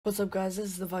What's up, guys? This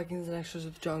is the Vikings and Extras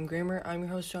with John Gramer. I'm your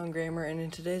host, John Gramer, and in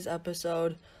today's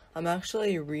episode, I'm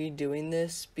actually redoing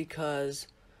this because,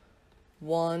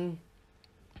 one,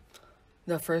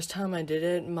 the first time I did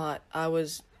it, I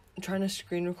was trying to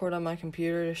screen record on my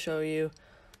computer to show you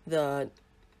a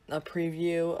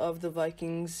preview of the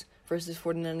Vikings versus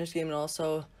 49ers game and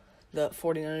also the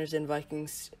 49ers and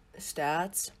Vikings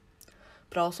stats,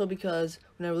 but also because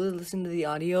when I really listened to the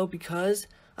audio, because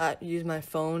I use my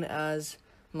phone as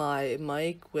my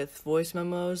mic with voice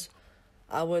memos,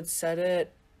 I would set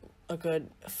it a good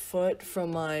foot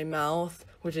from my mouth,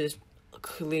 which is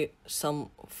clearly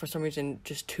for some reason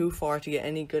just too far to get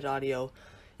any good audio,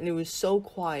 and it was so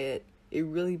quiet it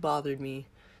really bothered me.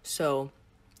 So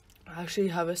I actually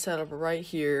have it set up right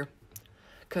here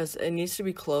because it needs to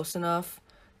be close enough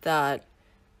that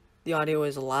the audio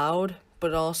is loud,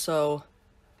 but also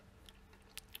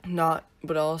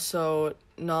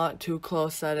not too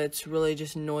close that it's really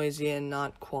just noisy and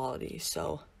not quality.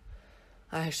 So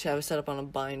I actually have it set up on a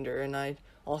binder, and I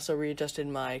also readjusted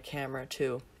my camera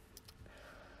too.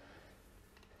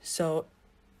 So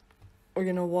we're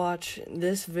gonna watch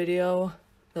this video,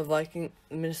 the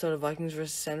Minnesota Vikings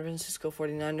versus San Francisco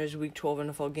 49ers Week 12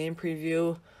 NFL game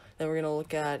preview. Then we're gonna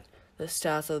look at the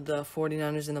stats of the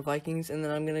 49ers and the Vikings, and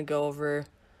then I'm gonna go over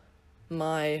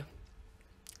my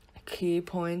key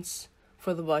points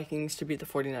for the Vikings to beat the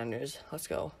 49ers. Let's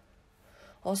go.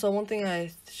 Also, one thing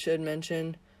I should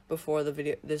mention before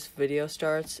this video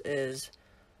starts is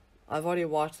I've already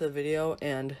watched the video,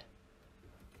 and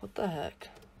what the heck?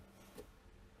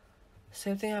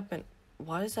 Same thing happened.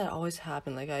 Why does that always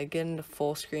happen? Like, I get into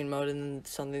full screen mode and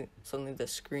then suddenly the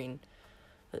screen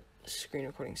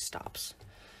recording stops.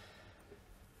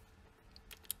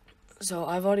 So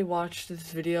I've already watched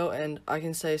this video, and I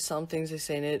can say some things they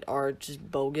say in it are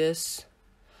just bogus.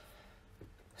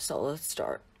 So let's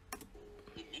start.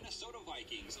 The Minnesota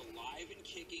Vikings, alive and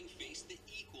kicking, face the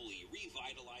equally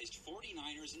revitalized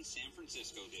 49ers in San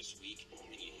Francisco this week.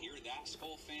 And you hear that,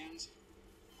 Skull fans?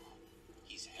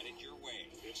 He's headed your way.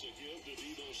 It's a give to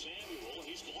Deebo Samuel.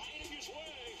 He's gliding his way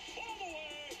all the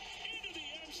way into the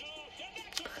end zone. And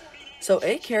that's a 49. So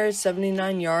 8 carries,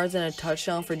 79 yards, and a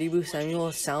touchdown for Deebo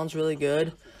Samuel sounds really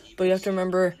good. But you have to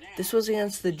remember, this was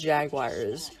against the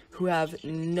Jaguars, who have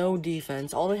no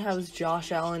defense. All they have is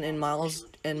Josh Allen and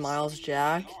Miles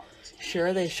Jack.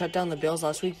 Sure, they shut down the Bills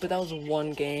last week, but that was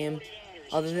one game.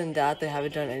 Other than that, they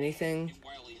haven't done anything.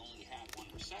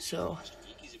 So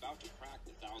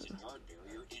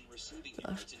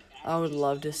gosh, I would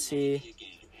love to see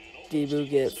Deebo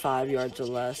get 5 yards or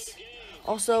less.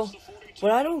 Also,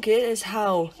 what I don't get is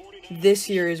how this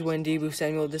year is when Deebo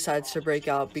Samuel decides to break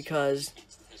out, because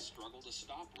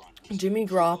Jimmy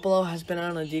Garoppolo has been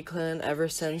on a decline ever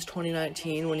since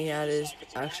 2019 when he had his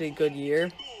actually good year.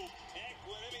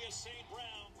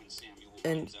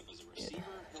 And yeah.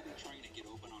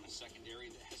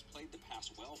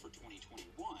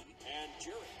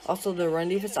 Also, the run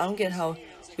defense, I don't get how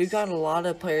we've got a lot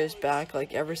of players back,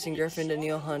 like Everson Griffin,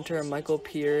 Danielle Hunter, Michael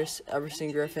Pierce, Eric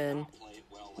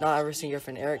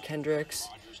Kendricks,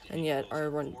 and yet our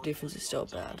run defense is still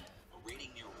bad.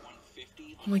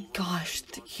 Oh my gosh,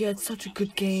 he had such a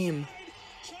good game.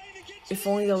 If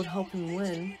only that would help him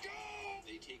win.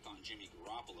 They take on Jimmy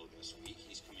Garoppolo this week.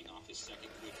 He's coming off his second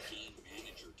good game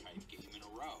manager type game in a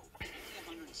row.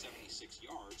 176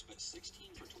 yards, but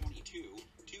 16 for 22,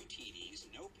 2 TDs,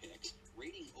 no picks,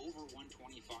 rating over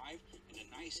 125, and a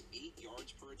nice 8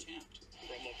 yards per attempt.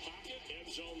 From the pocket,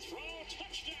 end zone throw,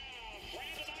 touchdown.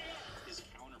 His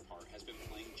counterpart has been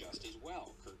playing just as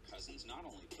well. Kirk Cousins not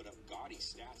only put up gaudy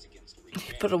stats against Green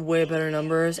Bay, Put up way better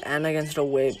numbers and against a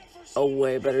way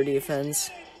better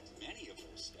defense. many of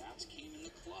those stats came in the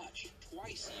clutch,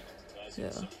 twice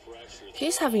even. Yeah.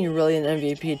 He's having really an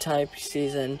MVP type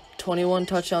season. 21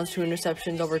 touchdowns, 2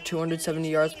 interceptions, over 270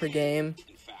 yards per game.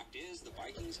 And fact is, the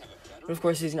Vikings have a better But of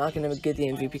course, he's not going to get the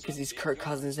MVP because he's Kirk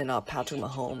Cousins and not Patrick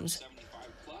Mahomes. 75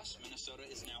 plus. Minnesota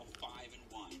is now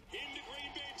 5-1. Into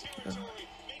Green Bay territory.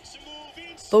 Makes a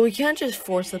move inside. But we can't just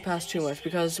force the pass too much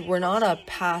because we're not a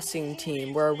passing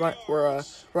team. We're a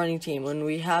running team, and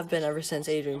we have been ever since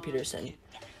Adrian Peterson.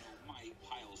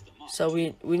 So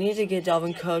we need to get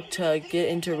Dalvin Cook to get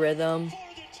into rhythm,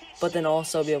 but then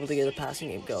also be able to get the passing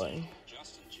game going.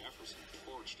 Justin Jefferson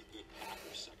torched a good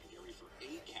Packers secondary for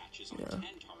 8 catches on 10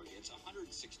 targets,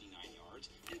 169 yards.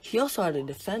 He also had a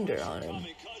defender on him.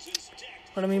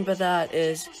 What I mean by that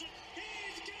is,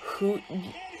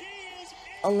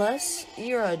 unless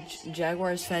you're a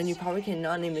Jaguars fan, you probably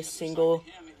cannot name a single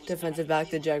defensive back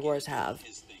the Jaguars have.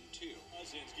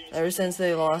 Ever since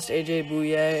they lost A.J.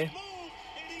 Bouye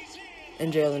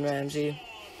and Jalen Ramsey.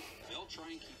 They'll try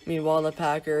and keep Meanwhile, the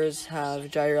Packers have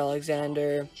Jair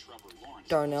Alexander,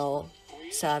 Darnell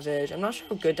Savage. I'm not sure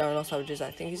how good Darnell Savage is.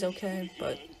 I think he's okay,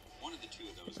 but One of the two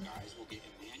of those guys will get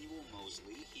Emmanuel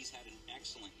Mosley. He's had an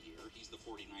excellent year. He's the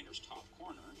 49ers' top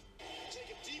corner.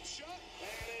 Take a deep shot,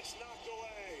 and it's knocked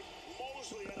away.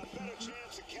 Mosley had a better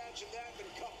chance of catching that than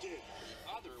Cup did.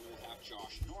 The other will have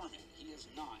Josh Norman. He has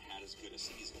not had as good a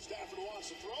season. Stafford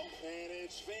wants to throw, and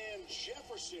it's Van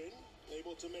Jefferson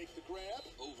able to make the grab.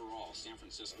 Overall, San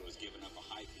Francisco has given up a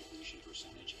high completion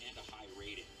percentage and a high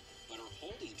rating, but our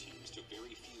holding teams took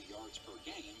very few yards per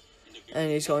game.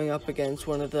 and he's going up against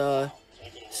one of the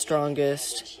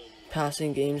strongest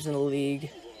passing games in the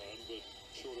league.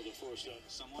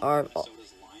 Our,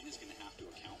 Minnesota's line is going to have to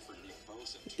account for Nick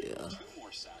Bosa, two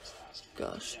more sacks last week.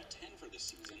 gosh. He's at 10 for the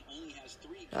season, only has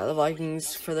 3. The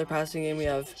Vikings, for their passing game, we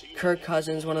have Kirk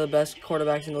Cousins, one of the best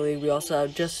quarterbacks in the league. We also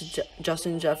have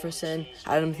Justin Jefferson,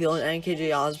 Adam Thielen, and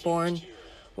KJ Osborne,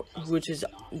 which is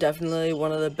definitely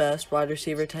one of the best wide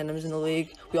receiver tandems in the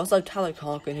league. We also have Tyler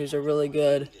Conklin, who's a really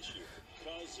good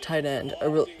tight end, a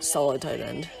real solid tight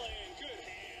end.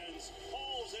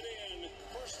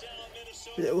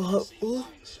 Yeah, we'll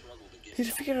need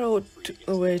to figure out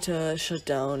a way to shut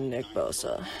down Nick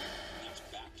Bosa. That's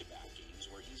back-to-back games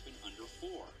where he's been under 4.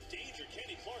 Danger,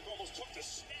 Kenny Clark almost took the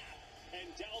snap, and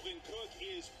Dalvin Cook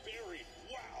is buried.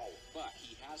 Wow. But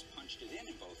he has punched it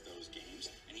in both those games,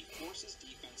 and he forces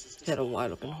defenses to He had a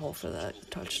wide open hole for that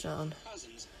touchdown.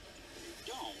 Cousins. If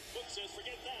you don't, Cook says,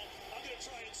 forget that. I'm going to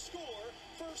try and score.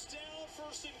 First down,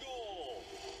 first and goal.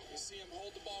 You see him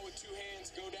hold the ball with 2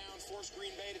 hands, go down, force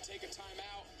Green Bay to take a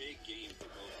timeout. big game for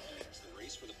both teams. The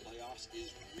race for the playoffs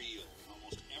is real.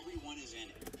 Almost everyone is in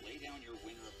it. Lay down your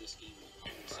winner of this game in the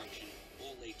comment section.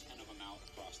 We'll lay 10 of them out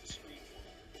across the screen for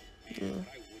you. Man,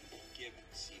 I wouldn't give it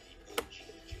to see the OG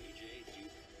JJ do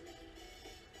that.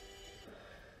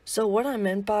 So what I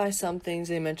meant by some things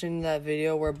they mentioned in that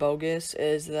video were bogus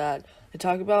is that they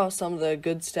talk about some of the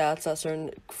good stats that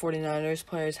certain 49ers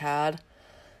players had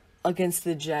against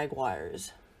the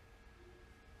Jaguars.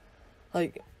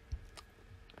 Like,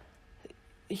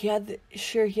 he had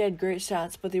great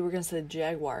stats, but they were against the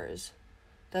Jaguars.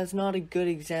 That's not a good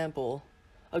example.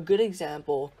 A good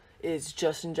example is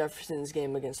Justin Jefferson's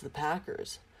game against the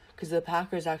Packers, because the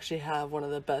Packers actually have one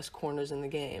of the best corners in the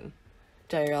game,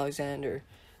 Jair Alexander,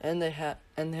 and they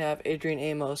have Adrian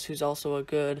Amos, who's also a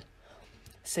good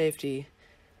safety,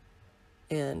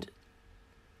 and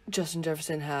Justin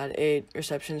Jefferson had 8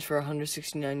 receptions for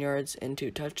 169 yards and 2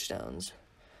 touchdowns.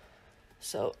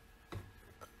 So,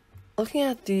 looking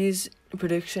at these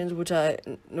predictions, which I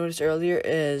noticed earlier,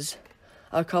 is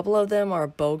a couple of them are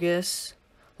bogus,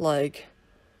 like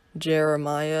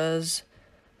Jeremiah's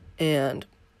and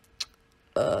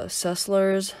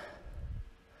Sessler's.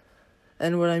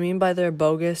 And what I mean by they're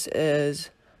bogus is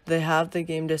they have the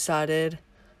game decided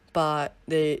by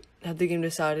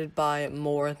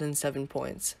more than 7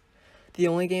 points. The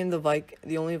only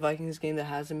Vikings game that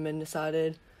hasn't been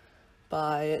decided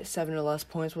by 7 or less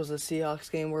points was the Seahawks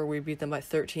game, where we beat them by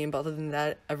 13. But other than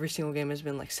that, every single game has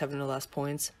been like 7 or less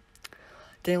points.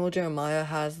 Daniel Jeremiah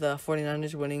has the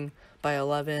 49ers winning by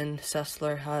 11.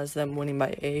 Sessler has them winning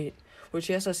by 8, which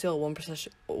yes, that's still a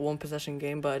one possession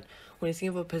game. But when you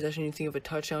think of a possession, you think of a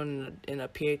touchdown in a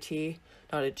PAT,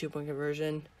 not a 2-point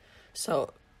conversion.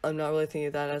 So I'm not really thinking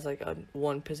of that as like a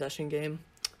one possession game.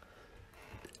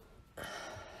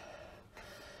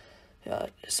 Yeah.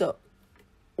 So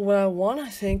what I want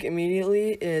to think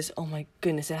immediately is, oh my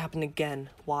goodness, it happened again.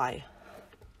 Why?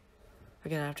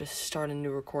 Again, I have to start a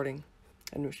new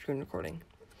screen recording.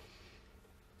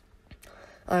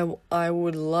 I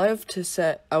would love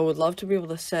to be able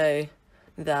to say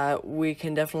that we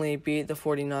can definitely beat the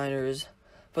 49ers,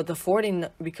 but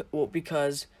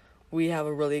because we have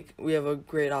a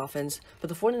great offense, but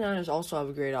the 49ers also have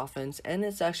a great offense, and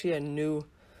it's actually a new,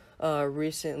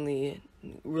 recently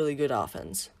really good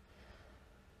offense.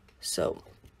 So,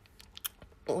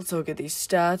 let's look at these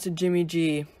stats. Jimmy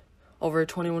G, over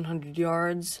 2,100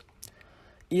 yards.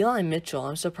 Eli Mitchell,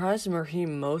 I'm surprised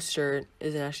Raheem Mostert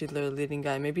isn't actually the leading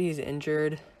guy. Maybe he's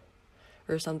injured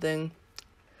or something.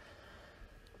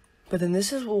 But then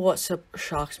this is what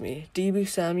shocks me. Deebo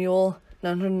Samuel,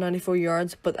 994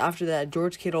 yards, but after that,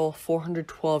 George Kittle,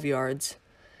 412 yards,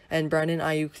 and Brandon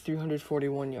Ayuk,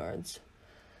 341 yards.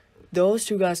 Those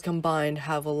two guys combined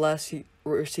have less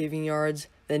receiving yards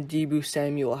than Deebo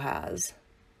Samuel has.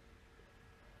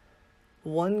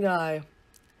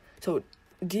 So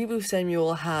Deebo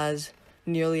Samuel has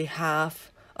nearly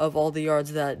half of all the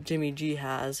yards that Jimmy G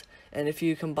has, and if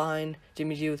you combine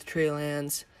Jimmy G with Trey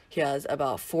Lance, he has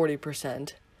about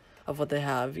 40% of what they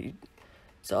have.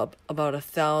 It's up about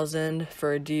 1,000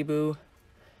 for a Debo,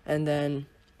 and then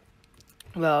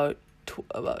about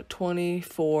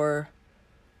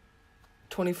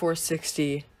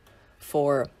 2460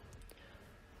 for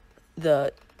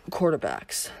the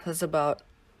quarterbacks. That's about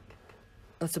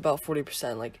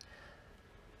 40%. Like,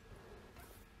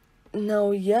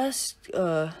 no, yes.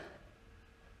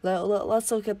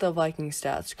 Let's look at the Vikings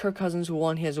stats. Kirk Cousins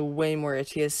won. He has way more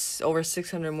yards. He has over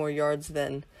 600 more yards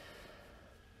than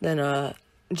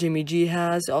Jimmy G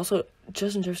has. Also,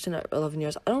 Justin Jefferson at 11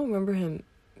 yards. I don't remember him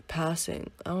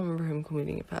passing. I don't remember him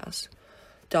completing a pass.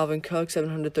 Dalvin Cook,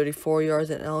 734 yards,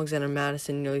 and Alexander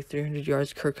Madison, nearly 300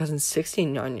 yards. Kirk Cousins,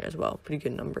 69 yards. Wow, pretty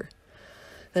good number.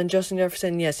 Then Justin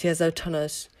Jefferson, yes, he has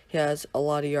a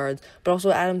lot of yards. But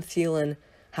also Adam Thielen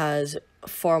has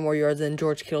far more yards than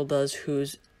George Kittle does, who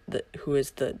is the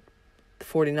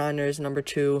 49ers' number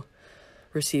 2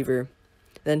 receiver.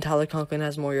 Then Tyler Conklin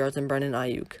has more yards than Brandon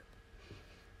Ayuk.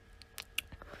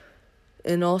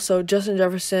 And also, Justin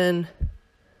Jefferson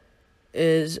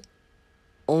is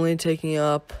only taking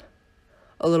up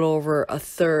a little over a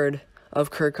third of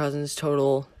Kirk Cousins'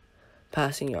 total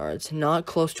passing yards, not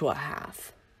close to a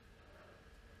half.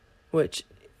 Which,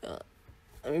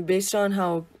 based on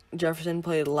how Jefferson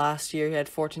played last year, he had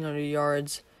 1,400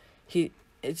 yards. It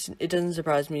doesn't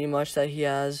surprise me much that he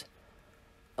has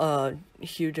a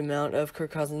huge amount of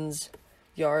Kirk Cousins'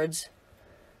 yards.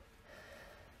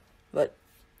 But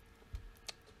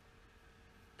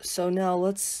so now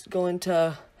let's go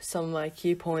into some of my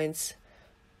key points,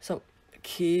 some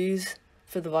keys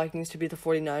for the Vikings to beat the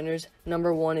 49ers.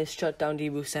 Number 1 is shut down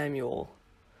Deebo Samuel.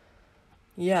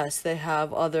 Yes, they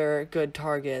have other good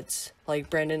targets like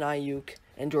Brandon Ayuk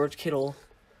and George Kittle,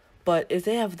 but if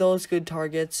they have those good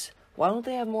targets, why don't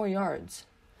they have more yards?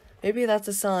 Maybe that's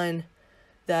a sign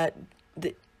that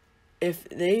if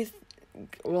they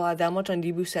rely that much on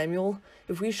Deebo Samuel,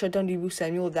 if we shut down Deebo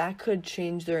Samuel, that could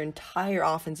change their entire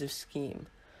offensive scheme,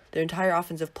 their entire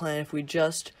offensive plan if we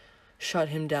just shut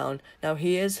him down. Now,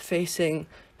 he is facing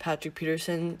Patrick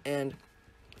Peterson, and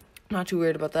I'm not too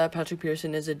worried about that. Patrick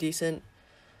Peterson is a decent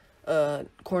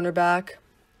cornerback.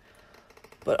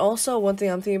 But also, one thing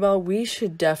I'm thinking about, we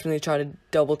should definitely try to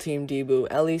double-team Deebo,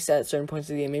 at least at certain points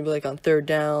of the game. Maybe, like, on third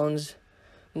downs,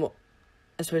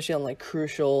 especially on, like,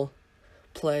 crucial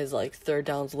plays, like third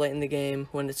downs late in the game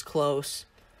when it's close.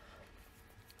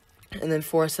 And then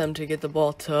force them to get the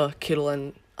ball to Kittle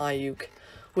and Ayuk,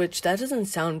 which that doesn't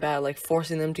sound bad, like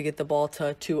forcing them to get the ball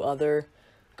to 2 other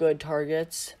good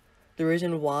targets. The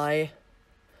reason why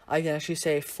I can actually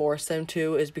say force them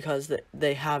to is because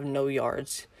they have no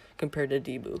yards compared to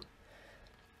Deebo.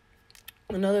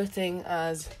 Another thing,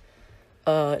 as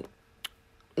I'm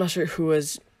not sure who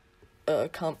was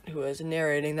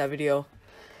narrating that video.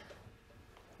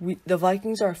 The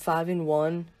Vikings are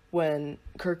 5-1 when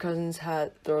Kirk Cousins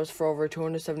throws for over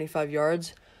 275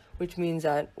 yards, which means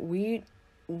that we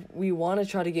want to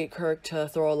try to get Kirk to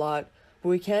throw a lot, but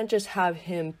we can't just have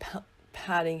him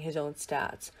padding his own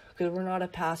stats, because we're not a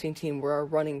passing team, we're a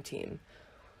running team.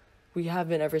 We have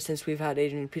been ever since we've had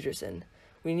Adrian Peterson.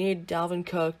 We need Dalvin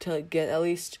Cook to get at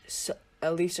least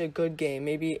a good game,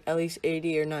 maybe at least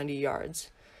 80 or 90 yards.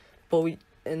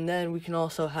 And then we can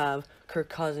also have Kirk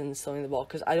Cousins throwing the ball,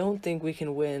 because I don't think we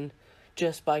can win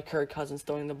just by Kirk Cousins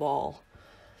throwing the ball.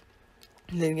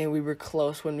 And then again, we were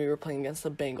close when we were playing against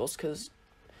the Bengals, because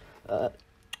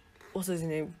what's his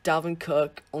name? Dalvin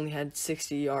Cook only had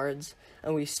 60 yards,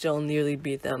 and we still nearly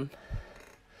beat them.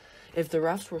 If the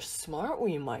refs were smart,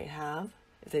 we might have,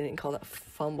 if they didn't call that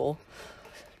fumble.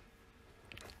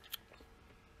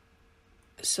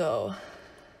 So,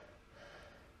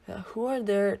 yeah, who are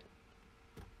their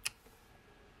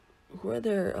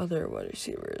other wide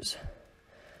receivers?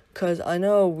 Because I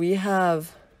know we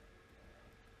have...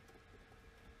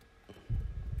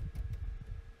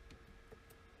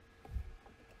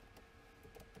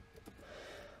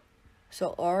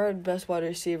 So our best wide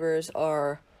receivers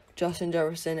are Justin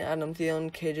Jefferson, Adam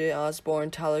Thielen, KJ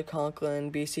Osborne, Tyler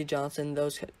Conklin, BC Johnson,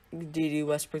 D.D.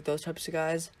 Westbrook, those types of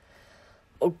guys.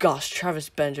 Oh gosh, Travis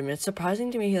Benjamin. It's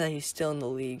surprising to me that he's still in the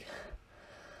league.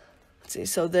 Let's see,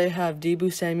 so they have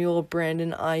Deebo Samuel,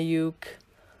 Brandon Ayuk,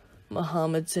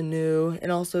 Mohamed Sanu,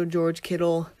 and also George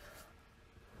Kittle.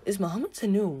 Is Mohamed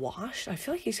Sanu washed? I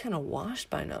feel like he's kind of washed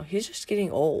by now. He's just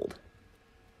getting old.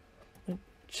 Let me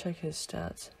check his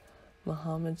stats.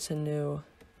 Mohamed Sanu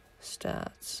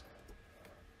stats.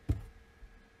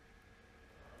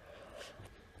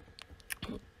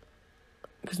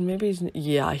 Because maybe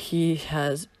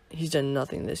he's done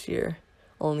nothing this year.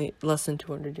 Only less than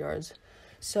 200 yards.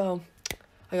 So,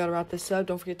 I gotta wrap this up.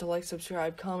 Don't forget to like,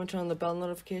 subscribe, comment, turn on the bell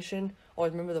notification.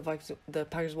 always remember the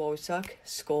Packers will always suck.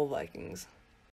 Skull Vikings.